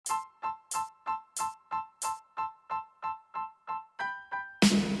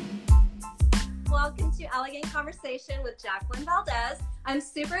welcome to Elegant Conversation with Jacqueline Valdez. I'm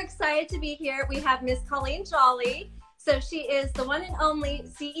super excited to be here. We have Miss Colleen Jolly. So she is the one and only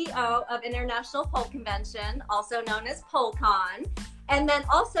CEO of International Pole Convention, also known as PoleCon. And then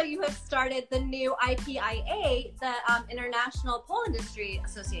also you have started the new IPIA, the International Pole Industry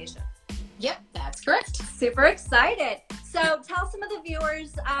Association. Yep, that's correct. Super excited. So tell some of the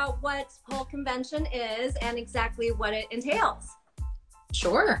viewers what Pole Convention is and exactly what it entails.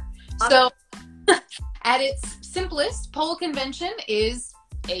 Sure. Awesome. So at its simplest, Pole Convention is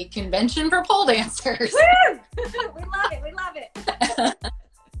a convention for pole dancers. Woo! We love it. We love it.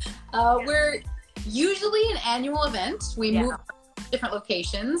 We're usually an annual event. We move to different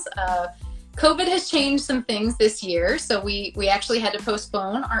locations. COVID has changed some things this year, so we actually had to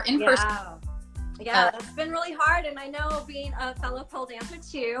postpone our in-person. Yeah, that's been really hard, and I know being a fellow pole dancer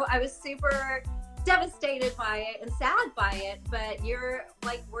too, I was super devastated by it and sad by it, but you're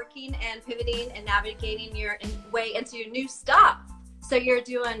like working and pivoting and navigating your way into your new stuff. So you're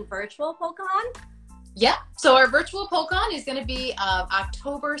doing virtual PoleCon? Yeah, so our virtual PoleCon is going to be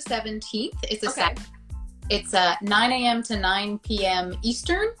October 17th. It's a Saturday. It's 9 a.m. to 9 p.m.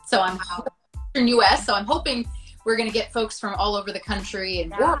 Eastern, so I'm Eastern US, so I'm hoping we're going to get folks from all over the country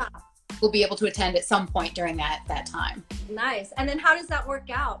and we'll be able to attend at some point during that time. Nice. And then how does that work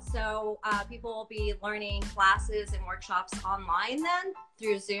out? So people will be learning classes and workshops online then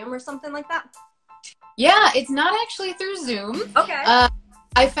through Zoom or something like that? Yeah, it's not actually through Zoom. Okay.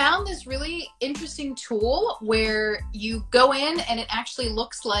 I found this really interesting tool where you go in and it actually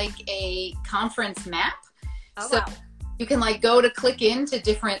looks like a conference map. Wow. You can like go to click into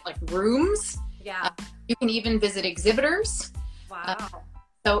different like rooms. Yeah. You can even visit exhibitors. Wow.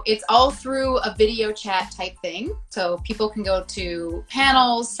 So it's all through a video chat type thing. So people can go to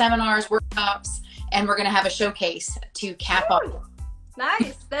panels, seminars, workshops, and we're going to have a showcase to cap off.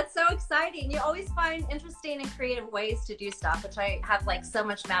 Nice. That's so exciting. You always find interesting and creative ways to do stuff, which I have like so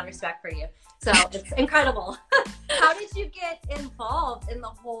much mad respect for you. So it's incredible. How did you get involved in the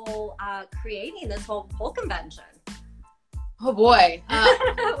whole creating this whole pole convention? Oh boy.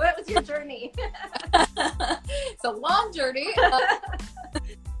 What was your journey? It's a long journey.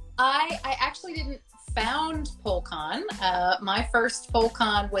 I actually didn't found PoleCon. My first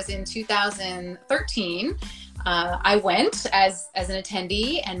PoleCon was in 2013. I went as an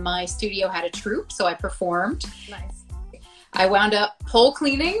attendee and my studio had a troupe, so I performed. Nice. I wound up pole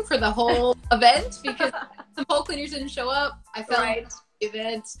cleaning for the whole event because some pole cleaners didn't show up. I fell into the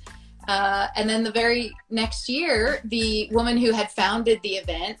event. And then the very next year, the woman who had founded the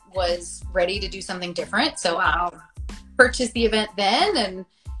event was ready to do something different. So I purchased the event then and,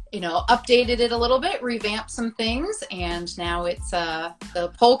 updated it a little bit, revamped some things. And now it's the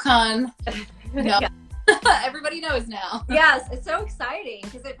PoleCon, everybody knows now. Yes, it's so exciting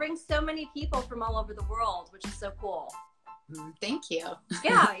because it brings so many people from all over the world, which is so cool. Thank you.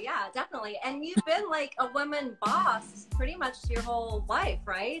 Yeah, definitely. And you've been like a woman boss pretty much your whole life,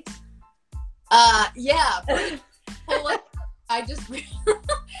 right? Yeah. I just, the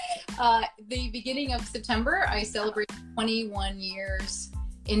beginning of September, I celebrated 21 years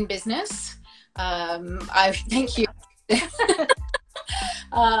in business. Thank you.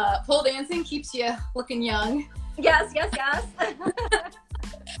 Pole dancing keeps you looking young. Yes.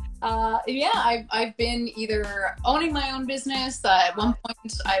 I've been either owning my own business. At one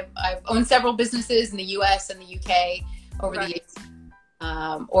point, I've owned several businesses in the U.S. and the U.K. over the years,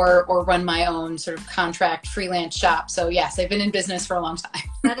 or run my own sort of contract freelance shop. So yes, I've been in business for a long time.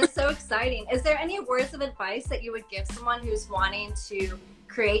 That is so exciting. Is there any words of advice that you would give someone who's wanting to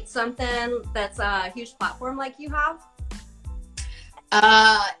create something that's a huge platform like you have?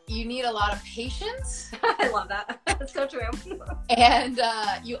 You need a lot of patience. I love that. That's so true. And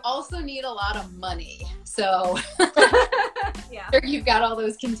you also need a lot of money. So you've got all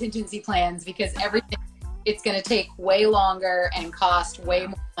those contingency plans because everything, it's going to take way longer and cost way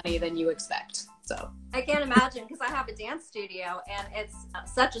more money than you expect. So I can't imagine because I have a dance studio and it's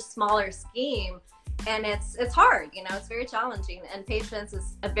such a smaller scheme and it's hard, it's very challenging and patience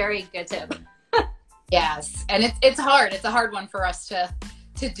is a very good tip. Yes, and it's hard. It's a hard one for us to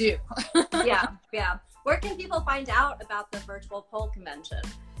do. Yeah. Where can people find out about the virtual pole convention?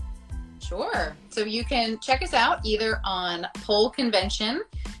 Sure. So you can check us out either on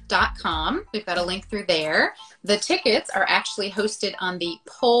poleconvention.com. We've got a link through there. The tickets are actually hosted on the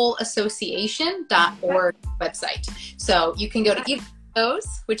poleassociation.org website. So you can go to either of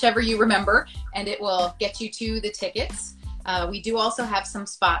those, whichever you remember, and it will get you to the tickets. We do also have some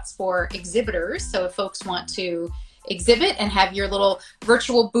spots for exhibitors. So if folks want to exhibit and have your little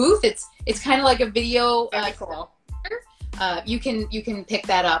virtual booth, it's kind of like a video. Cool. you can pick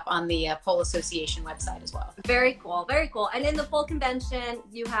that up on the Pole Association website as well. Very cool, very cool. And in the pole convention,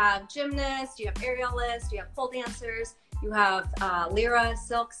 you have gymnasts, you have aerialists, you have pole dancers, you have lyra,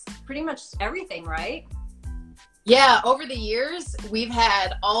 silks, pretty much everything, right? Yeah, over the years, we've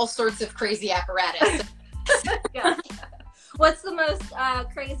had all sorts of crazy apparatus. Yeah. What's the most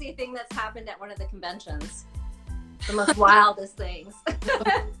crazy thing that's happened at one of the conventions? The most wildest things?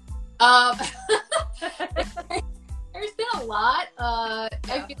 There's been a lot. I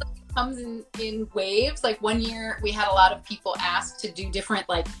feel like it comes in waves. Like one year we had a lot of people ask to do different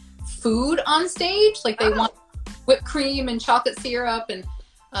like food on stage. Like they want whipped cream and chocolate syrup. And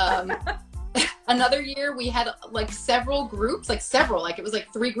another year we had like several groups, like it was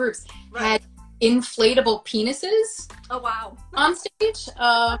like 3 groups, had inflatable penises. Oh, wow. On stage.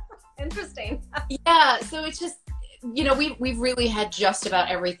 Interesting. Yeah. So it's just, you know, we've really had just about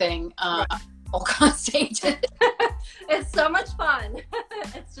everything all on stage. It's so much fun.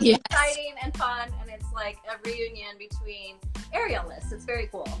 It's just exciting and fun, and it's like a reunion between aerialists. It's very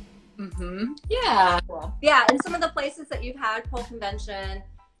cool. Mm-hmm. Yeah. Cool. Yeah, and some of the places that you've had pole convention,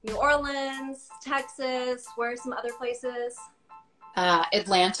 New Orleans, Texas, where are some other places?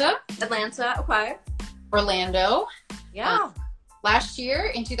 Atlanta. Okay. Orlando. Yeah. Last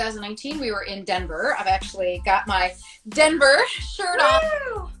year in 2019, we were in Denver. I've actually got my Denver shirt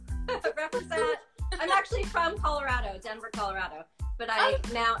on. Represent. I'm actually from Colorado, Denver, Colorado, but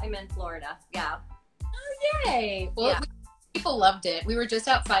now I'm in Florida. Yeah. Oh, yay. Well, people loved it. We were just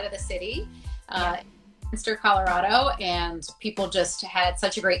outside of the city, Munster, Colorado, and people just had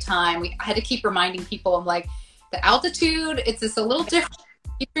such a great time. I had to keep reminding people, I'm like, the altitude, it's just a little different.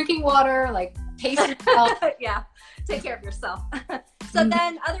 Keep drinking water, like pace yourself. Yeah, take care of yourself. So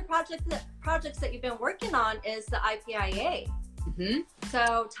then other projects that you've been working on is the IPIA. Mm-hmm.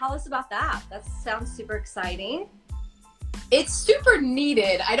 So tell us about that. That sounds super exciting. It's super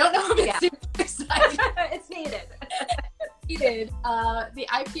needed. I don't know if it's super exciting. It's needed. Needed. The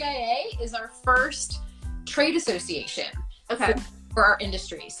IPIA is our first trade association for our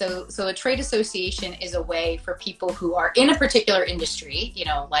industry. So a trade association is a way for people who are in a particular industry, you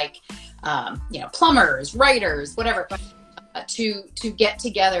know, like plumbers, writers, whatever, to get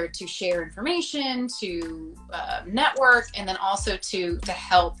together to share information, to network, and then also to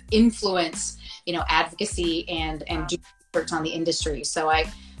help influence, you know, advocacy and do research on the industry. So I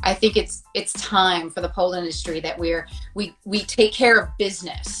think it's time for the pole industry that we take care of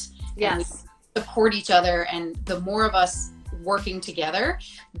business. Yes. And we support each other, and the more of us working together,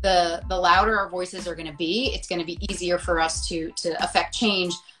 the louder our voices are going to be. It's going to be easier for us to affect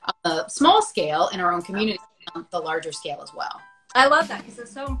change on a small scale in our own community, on the larger scale as well. I love that because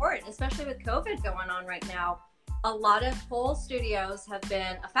it's so important, especially with COVID going on right now. A lot of pole studios have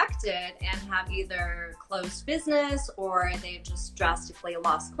been affected and have either closed business or they've just drastically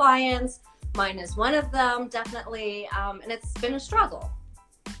lost clients. Mine is one of them, definitely, and it's been a struggle.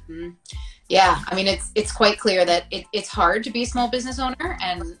 Mm-hmm. Yeah, I mean, it's quite clear that it's hard to be a small business owner,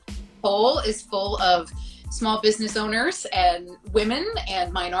 and pole is full of small business owners and women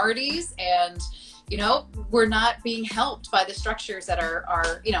and minorities, and you know, we're not being helped by the structures that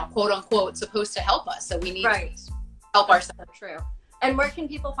are you know, quote unquote supposed to help us. So we need to help ourselves. That's true. And where can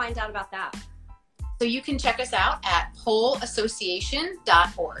people find out about that? So you can check us out at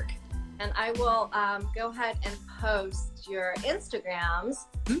poleassociation.org. And I will go ahead and post your Instagrams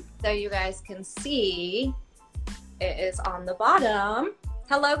so you guys can see. It is on the bottom.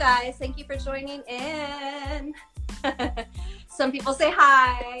 Hello guys, thank you for joining in. Some people say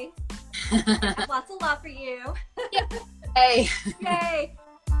hi. Lots of love for you. Hey. Yay.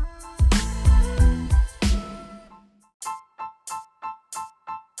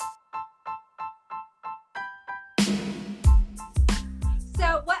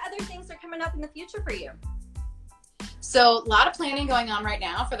 So what other things are coming up in the future for you? So a lot of planning going on right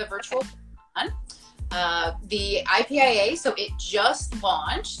now for the virtual one. The IPIA, so it just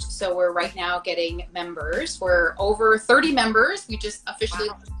launched. So we're right now getting members. We're over 30 members. We just officially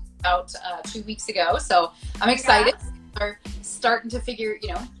out 2 weeks ago. So I'm excited. We're starting to figure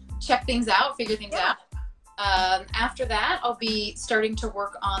things out. After that, I'll be starting to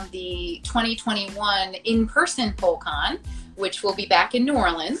work on the 2021 in-person PoleCon, which will be back in New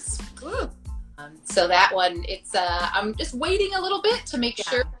Orleans. So that one, I'm just waiting a little bit to make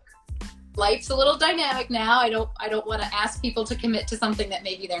sure. Life's a little dynamic now. I don't want to ask people to commit to something that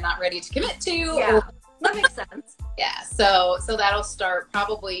maybe they're not ready to commit to. Yeah, that makes sense. Yeah, so that'll start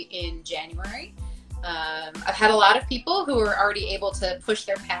probably in January. I've had a lot of people who are already able to push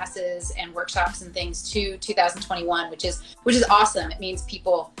their passes and workshops and things to 2021, which is awesome. It means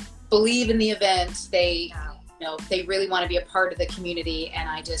people believe in the event. They they really want to be a part of the community. And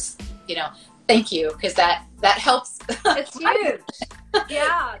I just, thank you, because that helps. It's huge.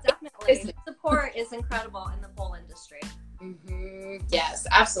 Yeah, definitely. Support is incredible in the pole industry. Mm-hmm. Yes,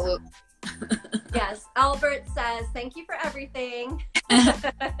 absolutely. Yes. Albert says, thank you for everything.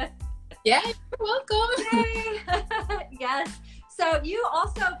 Yeah, you're welcome. Yay. Yes. So you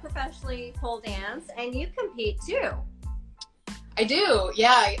also professionally pole dance and you compete too. I do.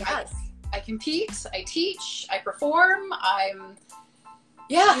 Yeah. Yes. I compete, I teach, I perform.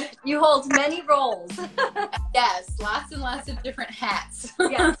 You hold many roles. Yes, lots and lots of different hats.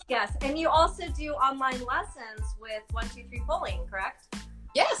 Yes. And you also do online lessons with 123 Poling, correct?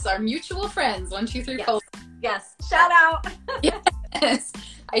 Yes, our mutual friends, 123 Yes. Poling. Yes. Shout out. Yes,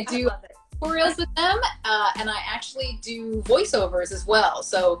 I do tutorials with them, and I actually do voiceovers as well.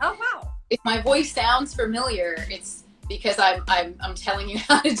 So, oh wow! If my voice sounds familiar, it's because I'm telling you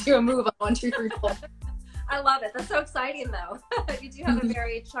how to do a move on 123 Poling. I love it. That's so exciting, though. You do have a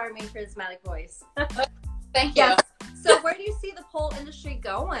very charming, charismatic voice. Thank you. Yes. So where do you see the pole industry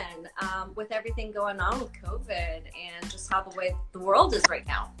going with everything going on with COVID and just how the way the world is right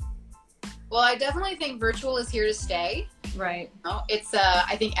now? Well, I definitely think virtual is here to stay. Right. It's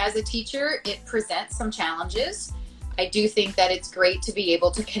I think as a teacher, it presents some challenges. I do think that it's great to be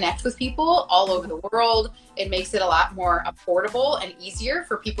able to connect with people all over the world. It makes it a lot more affordable and easier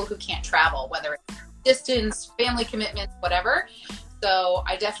for people who can't travel, whether it's distance, family commitments, whatever. So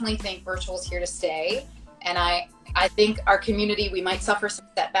I definitely think virtual is here to stay. And I think our community, we might suffer some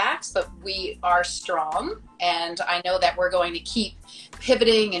setbacks, but we are strong. And I know that we're going to keep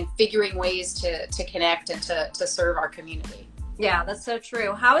pivoting and figuring ways to connect and to serve our community. Yeah, that's so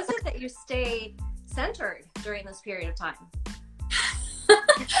true. How is it that you stay centered during this period of time?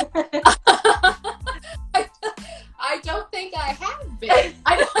 I don't think I have been.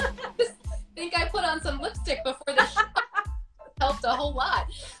 I don't think I put on some lipstick before the show. Helped a whole lot.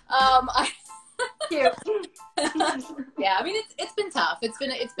 Cute. Yeah, I mean it's been tough. It's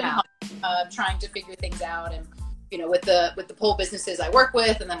been hard trying to figure things out, and with the pole businesses I work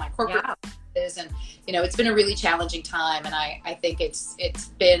with, and then my corporate businesses, and it's been a really challenging time. And I think it's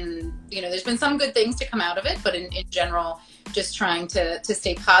been there's been some good things to come out of it, but in general, just trying to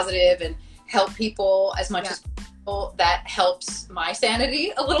stay positive and help people as much as possible. That helps my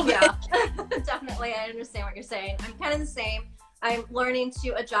sanity a little bit. Yeah, definitely. I understand what you're saying. I'm kind of the same. I'm learning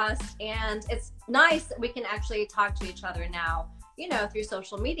to adjust, and it's nice that we can actually talk to each other now, through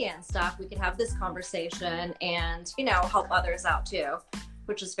social media and stuff. We can have this conversation and, help others out too,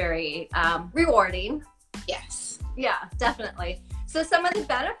 which is very rewarding. Yes. Yeah, definitely. So some of the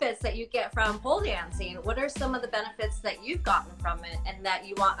benefits that you get from pole dancing, what are some of the benefits that you've gotten from it and that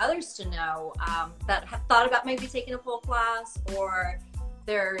you want others to know that have thought about maybe taking a pole class, or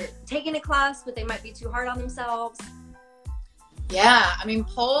they're taking a class, but they might be too hard on themselves? Yeah, I mean,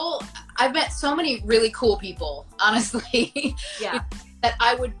 pole, I've met so many really cool people, honestly, that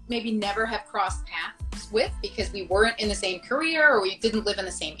I would maybe never have crossed paths with because we weren't in the same career or we didn't live in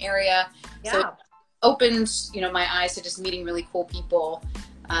the same area. Yeah. So it opened, my eyes to just meeting really cool people.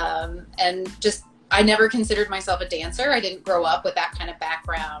 And just, I never considered myself a dancer. I didn't grow up with that kind of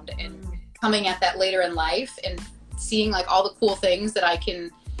background, and coming at that later in life and seeing like all the cool things that I can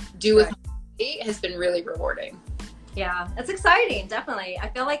do with my body has been really rewarding. Yeah, it's exciting, definitely. I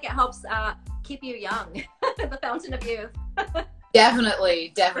feel like it helps keep you young, the fountain of youth.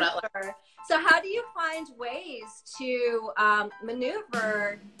 Definitely. Sure. So how do you find ways to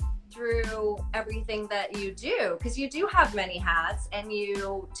maneuver through everything that you do? Because you do have many hats, and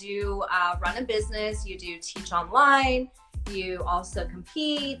you do run a business, you do teach online, you also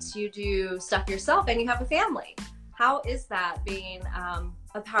compete, you do stuff yourself, and you have a family. How is that being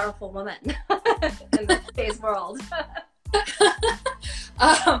a powerful woman in today's world?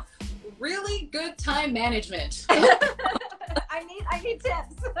 Really good time management. I need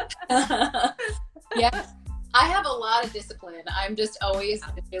tips. Yeah, I have a lot of discipline. I'm just always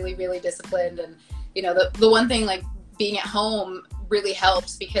really, really disciplined. And the one thing, like being at home, really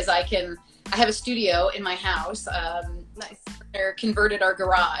helps because I have a studio in my house. Nice. They're converted our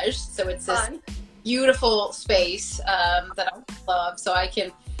garage, so it's this beautiful space that I love. So I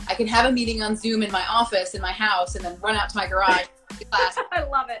can have a meeting on Zoom in my office in my house, and then run out to my garage to class. I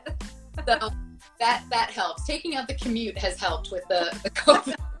love it. So that helps. Taking out the commute has helped with the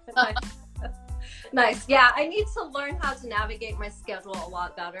COVID. Nice. Yeah, I need to learn how to navigate my schedule a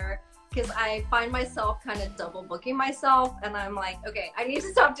lot better, because I find myself kind of double booking myself, and I'm like, okay, I need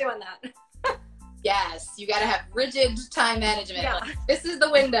to stop doing that. Yes, you got to have rigid time management. Yeah. Like, this is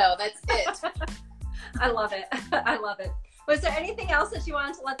the window. That's it. I love it. I love it. Was there anything else that you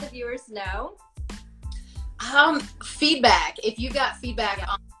wanted to let the viewers know? Feedback. If you got feedback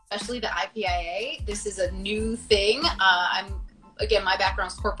on especially the IPIA, this is a new thing. Again, my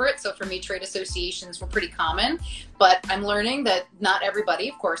background's corporate, so for me, trade associations were pretty common, but I'm learning that not everybody,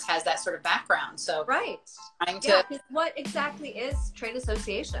 of course, has that sort of background. So right. Yeah, what exactly is trade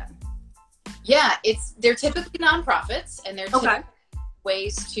association? Yeah, they're typically nonprofits, and they're typically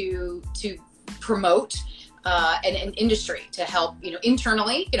ways to promote an industry to help,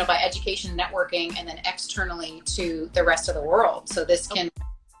 internally, by education, networking, and then externally to the rest of the world. So this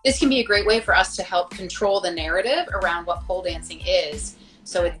can be a great way for us to help control the narrative around what pole dancing is.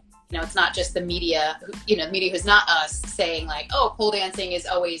 So it's not just the media, the media who's not us saying like, oh, pole dancing is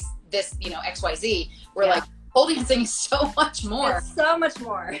always this, XYZ. We're like, pole dancing is so much more. It's so much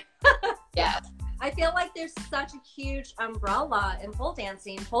more. Yeah. I feel like there's such a huge umbrella in pole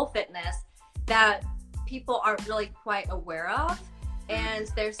dancing, pole fitness, that people aren't really quite aware of. And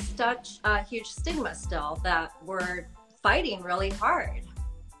there's such a huge stigma still that we're fighting really hard.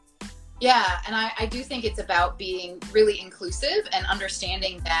 Yeah, and I do think it's about being really inclusive and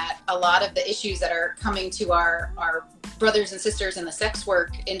understanding that a lot of the issues that are coming to our brothers and sisters in the sex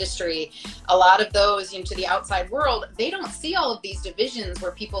work industry, a lot of those, to the outside world, they don't see all of these divisions where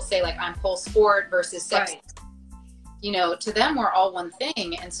people say like, I'm pole sport versus sex. Right. To them, we're all one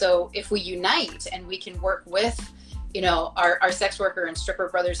thing. And so if we unite and we can work with, our sex worker and stripper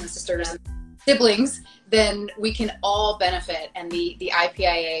brothers and sisters and siblings, then we can all benefit. And the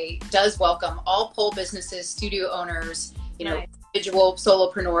IPIA does welcome all pole businesses, studio owners, individual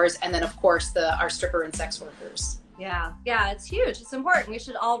solopreneurs, and then of course our stripper and sex workers. Yeah, it's huge. It's important. We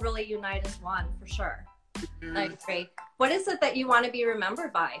should all really unite as one, for sure. Mm-hmm. I agree. What is it that you want to be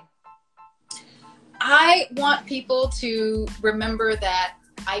remembered by? I want people to remember that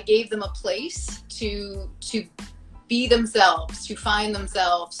I gave them a place to be themselves, to find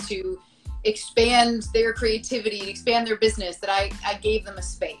themselves, to expand their creativity, expand their business, that I gave them a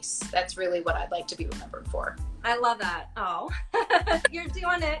space. That's really what I'd like to be remembered for. I love that. Oh, you're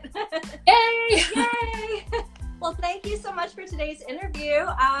doing it. Yay! Yay! Well, thank you so much for today's interview.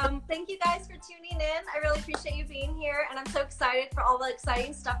 Thank you guys for tuning in. I really appreciate you being here, and I'm so excited for all the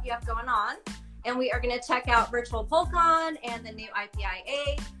exciting stuff you have going on. And we are going to check out Virtual PoleCon and the new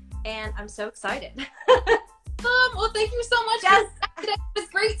IPIA, and I'm so excited. Well, thank you so much. Yes. It was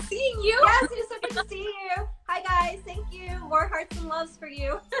great seeing you. Yes, it was so good to see you. Hi, guys. Thank you. More hearts and loves for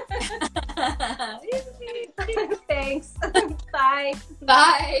you. Thanks. Bye.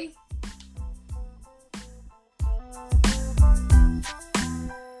 Bye.